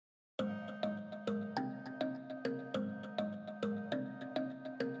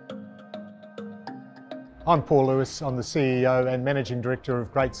I'm Paul Lewis. I'm the CEO and Managing Director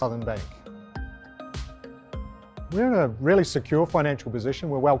of Great Southern Bank. We're in a really secure financial position.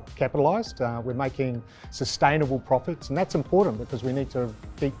 We're well capitalised. We're making sustainable profits, and that's important because we need to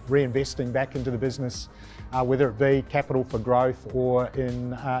keep reinvesting back into the business, whether it be capital for growth or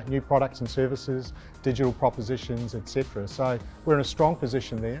in new products and services, digital propositions, etc. So we're in a strong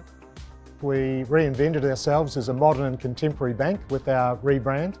position there. We reinvented ourselves as a modern and contemporary bank with our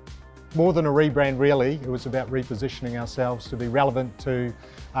rebrand. More than a rebrand really, it was about repositioning ourselves to be relevant to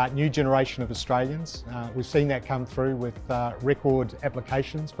a new generation of Australians. We've seen that come through with record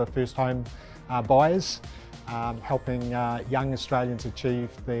applications for first home buyers, helping young Australians achieve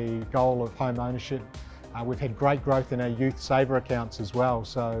the goal of home ownership. We've had great growth in our youth saver accounts as well,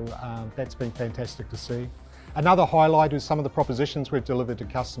 so that's been fantastic to see. Another highlight is some of the propositions we've delivered to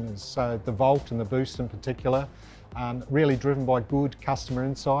customers, so the Vault and the Boost in particular. Really driven by good customer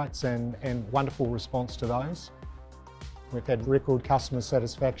insights and wonderful response to those. We've had record customer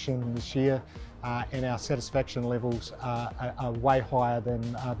satisfaction this year and our satisfaction levels are way higher than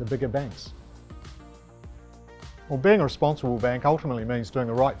the bigger banks. Well, being a responsible bank ultimately means doing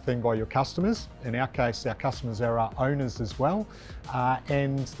the right thing by your customers. In our case, our customers are our owners as well,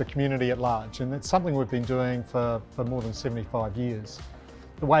 and the community at large. And it's something we've been doing for more than 75 years.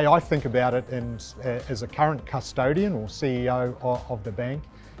 The way I think about it, and as a current custodian or CEO of the bank,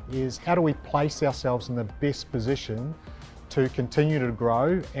 is how do we place ourselves in the best position to continue to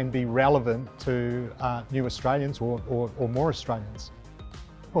grow and be relevant to new Australians or more Australians.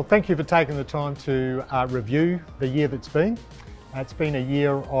 Well, thank you for taking the time to review the year that's been. It's been a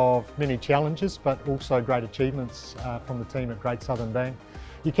year of many challenges, but also great achievements from the team at Great Southern Bank.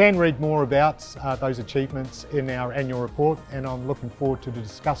 You can read more about those achievements in our annual report, and I'm looking forward to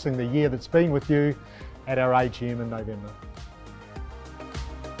discussing the year that's been with you at our AGM in November.